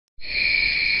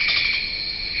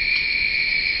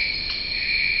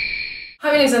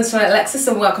Hi, my name is Antoinette Alexis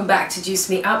and welcome back to Juice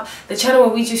Me Up, the channel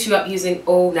where we juice you up using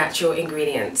all natural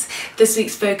ingredients. This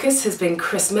week's focus has been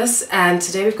Christmas, and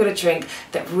today we've got a drink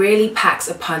that really packs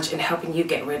a punch in helping you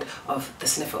get rid of the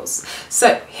sniffles.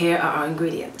 So here are our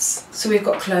ingredients. So we've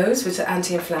got cloves, which are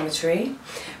anti-inflammatory.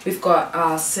 We've got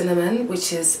our cinnamon,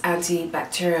 which is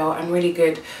antibacterial and really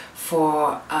good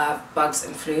for bugs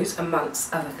and flus,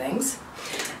 amongst other things.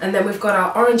 And then we've got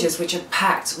our oranges, which are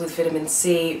packed with vitamin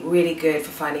C, really good for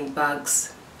finding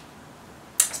bugs,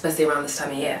 especially around this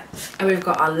time of year. And we've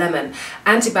got our lemon,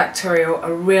 antibacterial,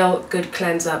 a real good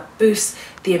cleanser, boosts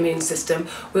the immune system.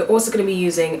 We're also going to be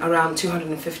using around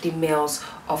 250 ml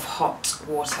of hot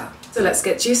water. So let's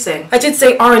get juicing. I did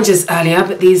say oranges earlier,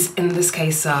 but these in this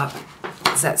case are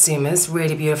Satsumas,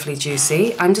 really beautifully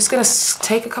juicy. I'm just going to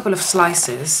take a couple of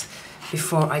slices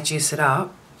before I juice it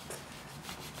up.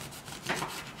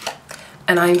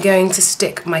 And I'm going to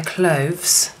stick my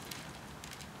cloves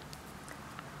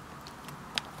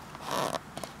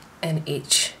in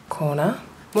each corner.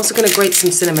 I'm also going to grate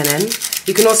some cinnamon in.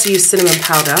 You can also use cinnamon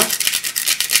powder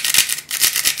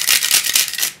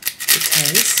to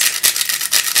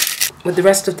taste. With the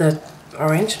rest of the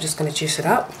orange, I'm just going to juice it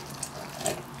up.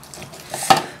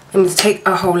 I'm going to take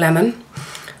a whole lemon.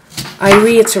 I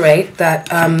reiterate that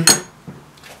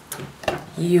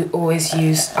you always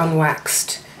use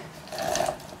unwaxed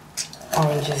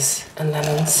oranges and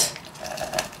lemons.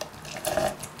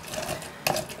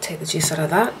 Take the juice out of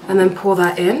that and then pour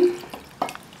that in.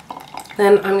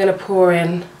 Then I'm going to pour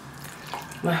in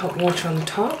my hot water on the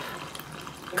top.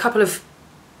 A couple of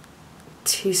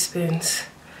teaspoons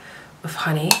of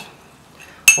honey,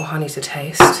 or honey to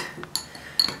taste.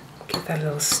 Give that a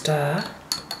little stir.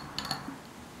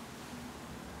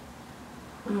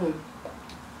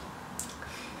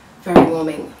 Very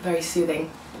warming, very soothing.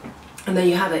 And there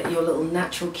you have it, your little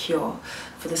natural cure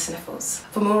for the sniffles.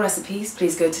 For more recipes,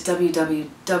 please go to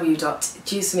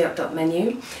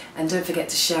www.juicemeup.menu, and don't forget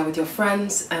to share with your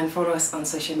friends and follow us on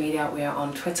social media. We are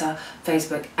on Twitter,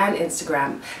 Facebook and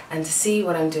Instagram. And to see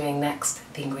what I'm doing next,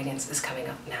 the ingredients is coming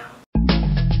up now.